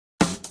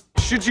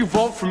Should you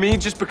vote for me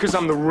just because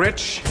I'm the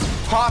rich,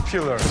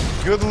 popular,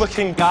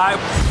 good-looking guy?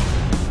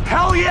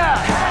 Hell yeah!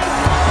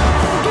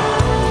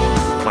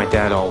 My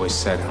dad always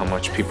said how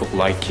much people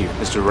like you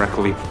is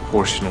directly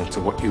proportional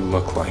to what you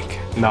look like,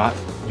 not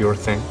your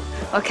thing.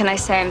 What can I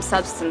say? I'm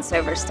substance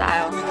over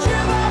style.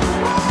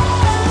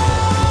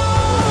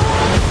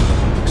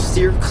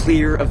 Steer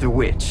clear of the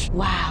witch.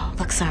 Wow,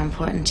 looks are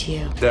important to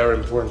you. They're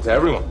important to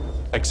everyone,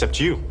 except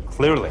you,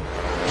 clearly.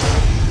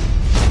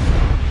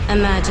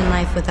 Imagine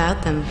life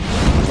without them.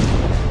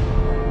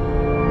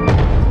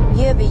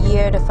 You have a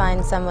year to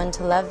find someone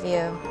to love you.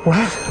 What?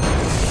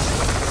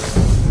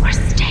 Or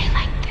stay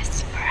like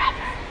this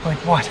forever. Like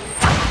what?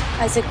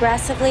 As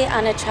aggressively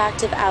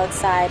unattractive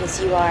outside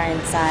as you are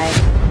inside.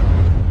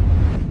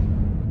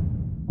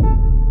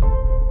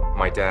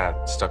 My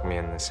dad stuck me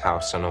in this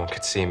house so no one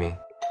could see me.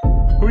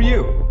 Who are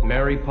you?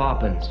 Mary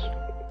Poppins.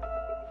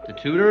 The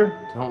tutor?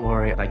 Don't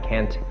worry, I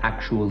can't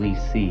actually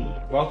see.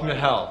 Welcome to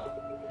hell.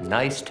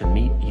 Nice to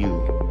meet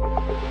you.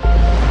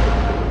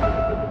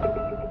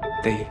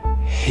 They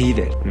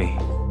hated me.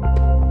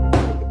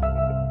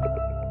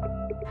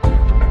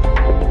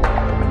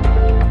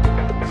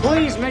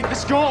 Please make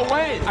this go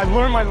away. I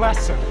learned my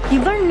lesson.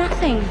 You learn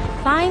nothing.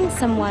 Find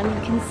someone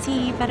who can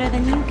see better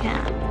than you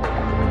can.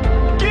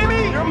 Give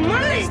me your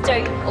money!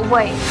 Stay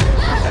away.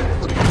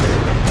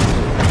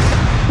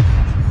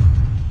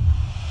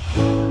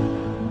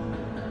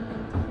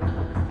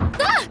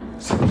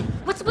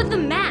 What's with the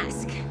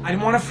mask? I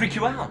didn't want to freak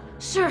you out.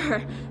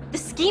 Sure, the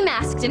ski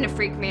mask didn't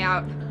freak me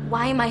out.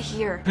 Why am I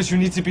here? Because you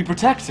need to be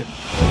protected.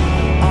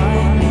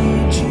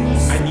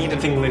 I need a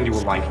thing Lindy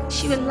will like.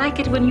 She will like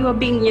it when you are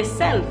being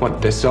yourself.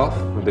 What, this off?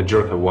 Or the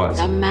jerk it was?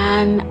 The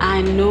man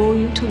I know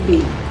you to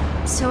be.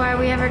 So are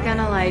we ever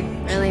gonna, like,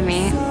 really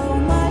meet?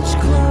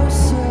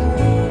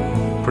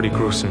 Pretty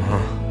gruesome,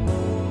 huh?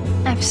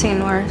 I've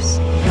seen worse.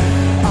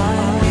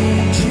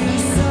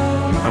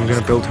 I'm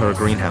gonna build her a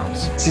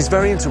greenhouse. She's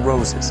very into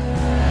roses.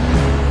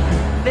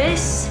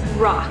 This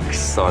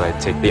rocks. Thought I'd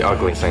take the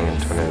ugly thing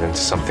and turn it into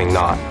something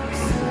not.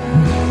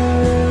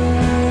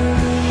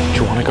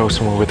 Do you want to go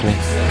somewhere with me?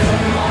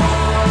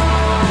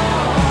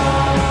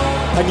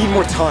 I need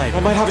more time. I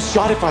might have a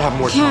shot if I have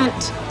more time.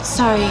 Can't.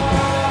 Sorry.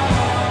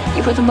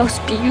 You are the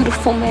most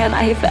beautiful man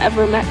I have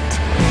ever met.